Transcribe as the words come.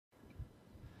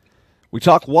We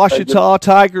talk Ouachita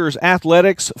Tigers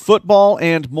athletics, football,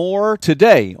 and more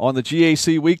today on the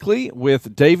GAC Weekly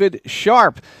with David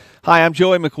Sharp. Hi, I'm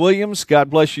Joey McWilliams. God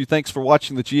bless you. Thanks for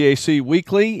watching the GAC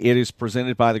Weekly. It is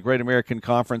presented by the Great American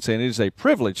Conference, and it is a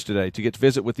privilege today to get to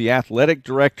visit with the athletic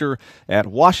director at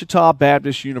Ouachita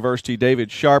Baptist University,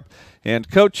 David Sharp. And,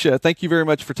 Coach, thank you very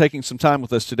much for taking some time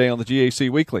with us today on the GAC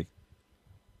Weekly.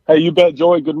 Hey, you bet,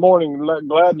 Joey. Good morning.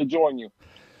 Glad to join you.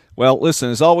 Well, listen,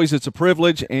 as always, it's a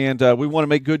privilege, and we want to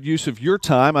make good use of your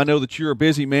time. I know that you're a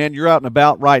busy man. You're out and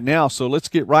about right now, so let's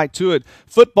get right to it.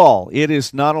 Football, it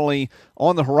is not only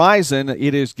on the horizon,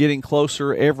 it is getting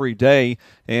closer every day,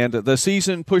 and the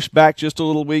season pushed back just a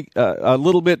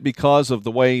little bit because of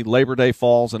the way Labor Day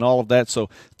falls and all of that. So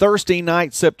Thursday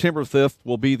night, September 5th,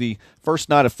 will be the first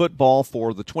night of football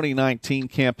for the 2019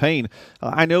 campaign.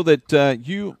 I know that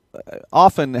you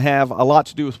often have a lot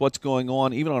to do with what's going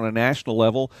on, even on a national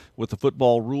level, with the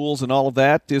football rules and all of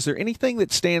that. Is there anything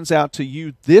that stands out to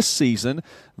you this season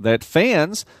that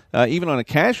fans, even on a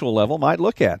casual level, might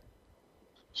look at?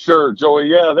 Sure, Joey.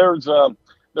 Yeah, there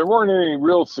weren't any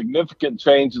real significant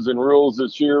changes in rules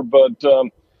this year, but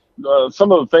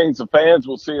some of the things the fans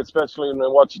will see, especially when they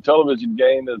watch a television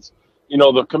game, is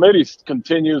the committee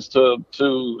continues to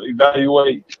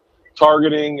evaluate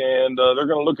targeting, and they're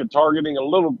going to look at targeting a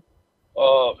little.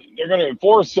 They're going to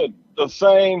enforce it the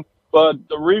same, but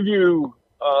the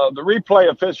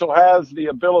replay official has the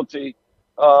ability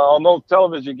on those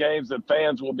television games that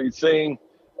fans will be seeing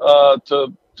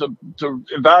to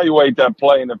evaluate that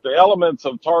play. And if the elements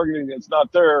of targeting is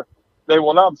not there, they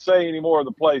will not say any more of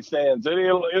the play stands.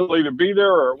 It'll either be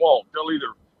there or it won't. They'll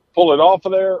either pull it off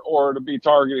of there or it'll be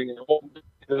targeting. It won't be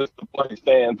the play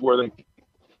stands where they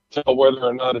tell whether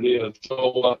or not it is.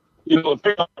 So,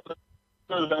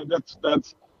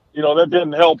 that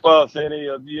didn't help us any.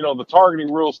 The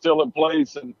targeting rule's still in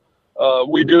place, and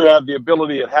we do have the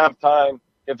ability at halftime,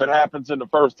 if it happens in the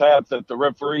first half, that the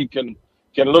referee can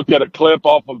look at a clip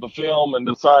off of the film and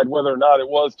decide whether or not it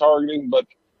was targeting. But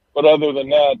other than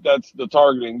that, that's the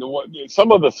targeting.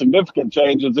 Some of the significant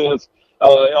changes is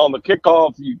on the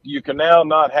kickoff, you can now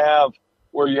not have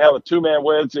where you have a two-man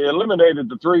wedge. They eliminated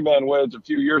the three-man wedge a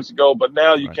few years ago, but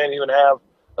now you can't even have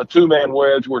a two-man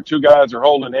wedge where two guys are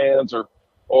holding hands or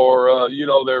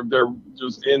they're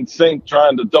just in sync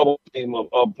trying to double team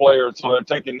a player, so they're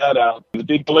taking that out. The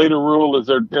deflator rule is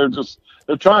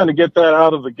they're trying to get that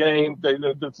out of the game.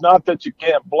 It's not that you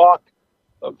can't block,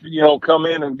 come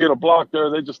in and get a block there.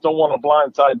 They just don't want a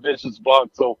blindside vicious block.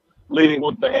 So leading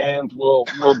with the hands will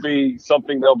be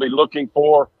something they'll be looking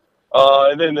for.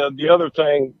 And then the other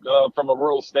thing from a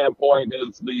rule standpoint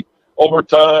is the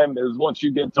overtime is once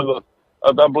you get to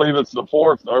I believe it's the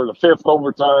fourth or the fifth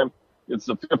overtime. It's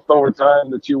the fifth overtime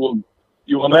that you will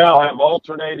now have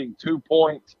alternating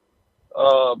 2-point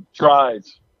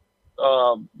tries,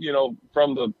 from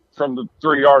the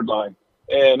 3-yard line.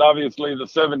 And obviously the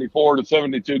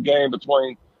 74-72 game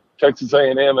between Texas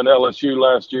A&M and LSU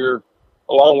last year,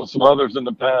 along with some others in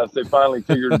the past, they finally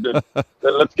figured that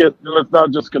let's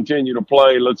not just continue to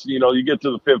play. Let's, you get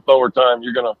to the fifth overtime,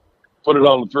 you're going to put it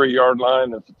on the 3-yard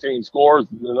line. If the team scores,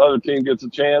 the other team gets a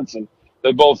chance, and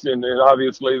they both, and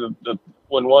obviously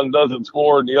when one doesn't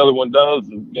score and the other one does,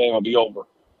 the game will be over.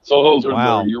 So those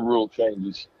are your rule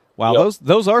changes. Wow, yep.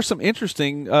 Those are some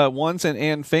interesting ones,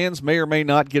 and fans may or may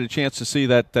not get a chance to see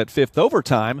that fifth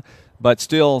overtime, but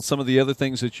still some of the other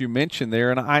things that you mentioned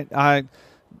there, and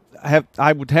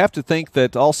I would have to think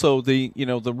that also the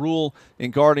rule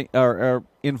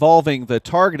involving the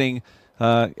targeting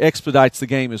expedites the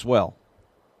game as well.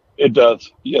 It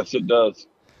does. Yes, it does.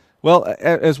 Well,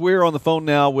 as we're on the phone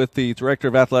now with the Director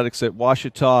of Athletics at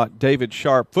Ouachita, David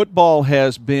Sharp, football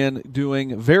has been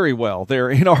doing very well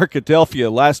there in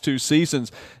Arkadelphia last two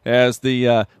seasons as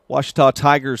the Ouachita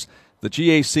Tigers, the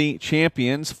GAC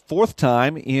champions, fourth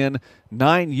time in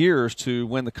 9 years to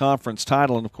win the conference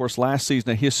title. And, of course, last season,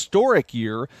 a historic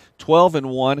year,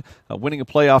 12-1, winning a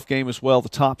playoff game as well, the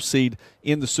top seed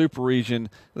in the Super Region.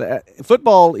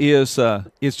 Football is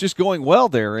just going well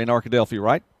there in Arkadelphia,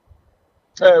 right?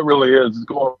 It really is. It's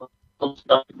going. The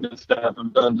staff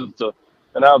have done just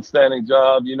an outstanding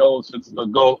job. Since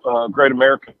the Great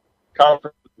American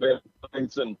Conference has been in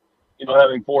place, and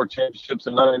having 4 championships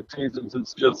in 9 seasons,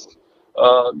 it's just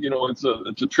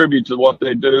it's a tribute to what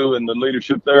they do and the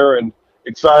leadership there, and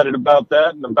excited about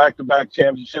that. And the back-to-back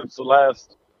championships the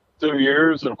last 2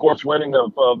 years, and of course winning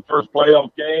the first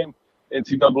playoff game,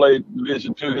 NCAA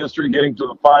Division II history, getting to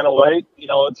the Final 8.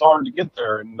 It's hard to get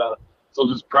there, and so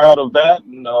just proud of that,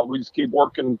 and we just keep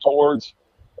working towards,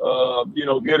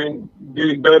 getting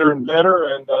better and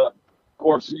better, and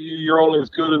course, you're only as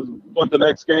good as what the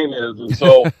next game is. And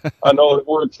so I know that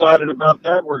we're excited about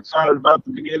that. We're excited about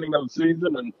the beginning of the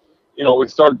season. And, we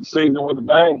start the season with a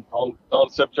bang on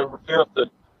September 5th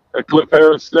at Cliff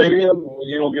Harris Stadium,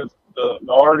 against the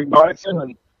Harding Bison.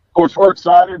 And, of course, we're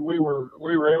excited. We were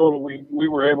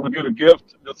able to get a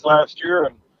gift this last year,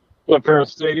 and Cliff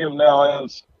Harris Stadium now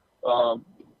has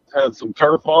some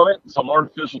turf on it, some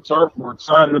artificial turf. We're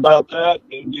excited about that.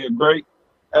 It'll be a great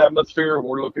atmosphere, and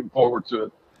we're looking forward to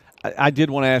it. I did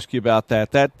want to ask you about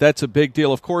that. That's a big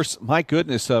deal. Of course, my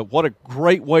goodness, what a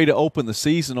great way to open the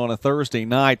season on a Thursday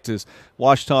night is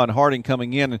Ouachita and Harding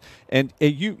coming in. And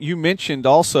you mentioned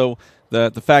also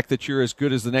the fact that you're as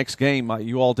good as the next game.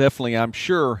 You all definitely, I'm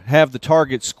sure, have the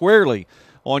target squarely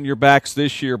on your backs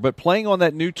this year. But playing on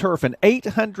that new turf, an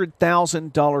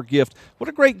 $800,000 gift. What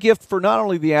a great gift for not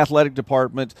only the athletic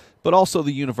department, but also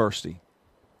the university.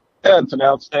 Yeah, it's an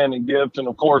outstanding gift. And,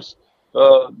 of course,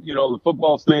 the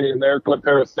football stadium there, Cliff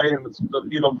Harris Stadium, is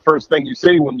the first thing you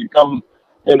see when you come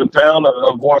into town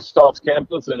of Ouachita's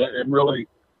campus, and it really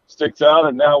sticks out.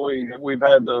 And now we've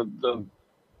had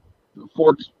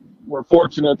we're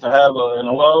fortunate to have an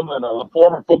alum and a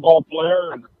former football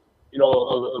player, and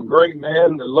a great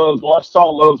man that loves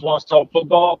Ouachita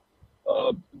football.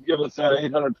 Give us that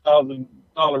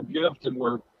 $800,000 gift, and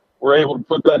we're able to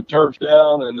put that turf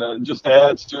down, and it just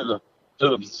adds to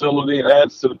the facility and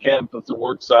adds to the campus, and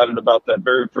we're excited about that.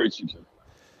 Very appreciative.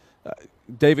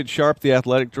 David Sharp, the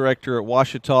athletic director at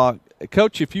Ouachita.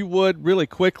 Coach, if you would, really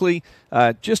quickly,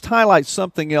 just highlight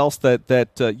something else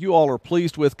that you all are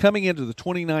pleased with coming into the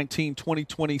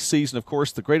 2019-2020 season. Of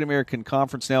course, the Great American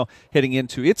Conference now heading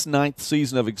into its 9th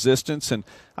season of existence, and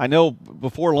I know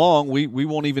before long we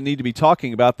won't even need to be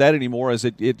talking about that anymore as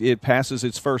it passes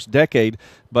its first decade.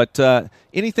 But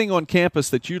anything on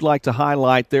campus that you'd like to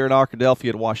highlight there in Arkadelphia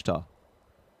at Ouachita?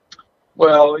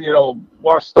 Well,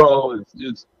 Ouachita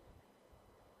is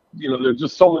there's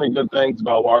just so many good things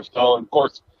about Ouachita. And of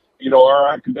course, our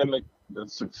academic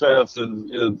success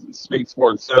speaks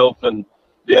for itself, and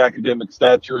the academic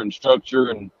stature and structure,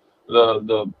 and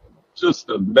the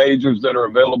majors that are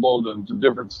available to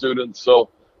different students. So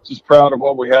just proud of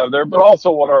what we have there, but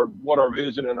also what our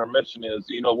vision and our mission is.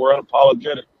 We're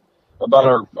unapologetic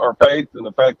about our faith and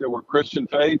the fact that we're Christian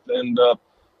faith, and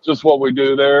just what we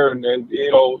do there. And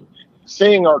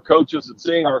seeing our coaches and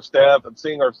seeing our staff and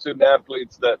seeing our student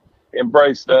athletes that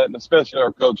embrace that, and especially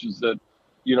our coaches that,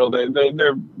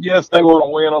 they're yes, they want to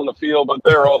win on the field, but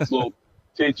they're also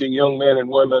teaching young men and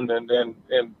women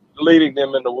and leading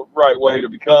them in the right way to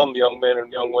become young men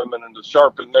and young women, and to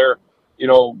sharpen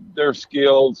their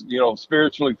skills,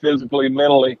 spiritually, physically,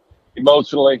 mentally,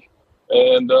 emotionally.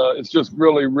 And it's just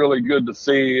really, really good to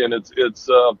see. And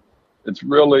it's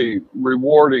really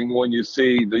rewarding when you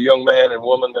see the young man and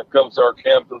woman that comes to our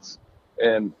campus,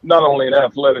 and not only in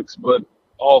athletics, but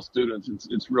all students.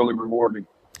 It's really rewarding.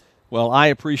 Well, I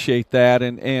appreciate that,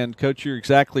 and Coach, you're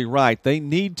exactly right. They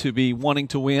need to be wanting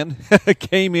to win,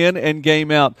 game in and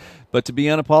game out, but to be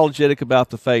unapologetic about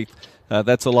the faith,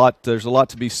 that's a lot. There's a lot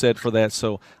to be said for that,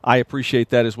 so I appreciate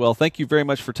that as well. Thank you very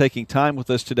much for taking time with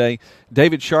us today.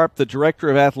 David Sharp, the Director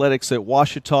of Athletics at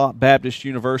Ouachita Baptist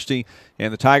University,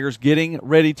 and the Tigers getting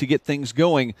ready to get things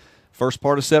going. First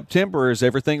part of September, is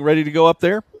everything ready to go up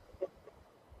there?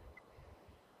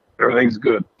 Everything's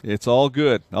good. It's all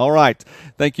good. All right.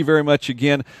 Thank you very much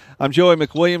again. I'm Joey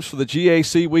McWilliams for the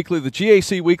GAC Weekly. The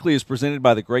GAC Weekly is presented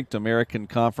by the Great American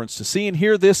Conference. To see and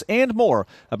hear this and more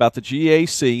about the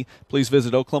GAC, please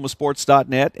visit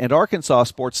oklahomasports.net and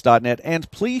arkansassports.net.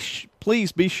 And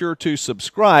please be sure to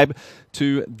subscribe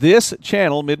to this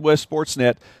channel, Midwest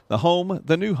Sportsnet,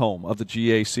 the new home of the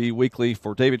GAC Weekly.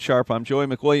 For David Sharp, I'm Joey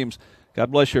McWilliams.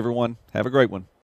 God bless you, everyone. Have a great one.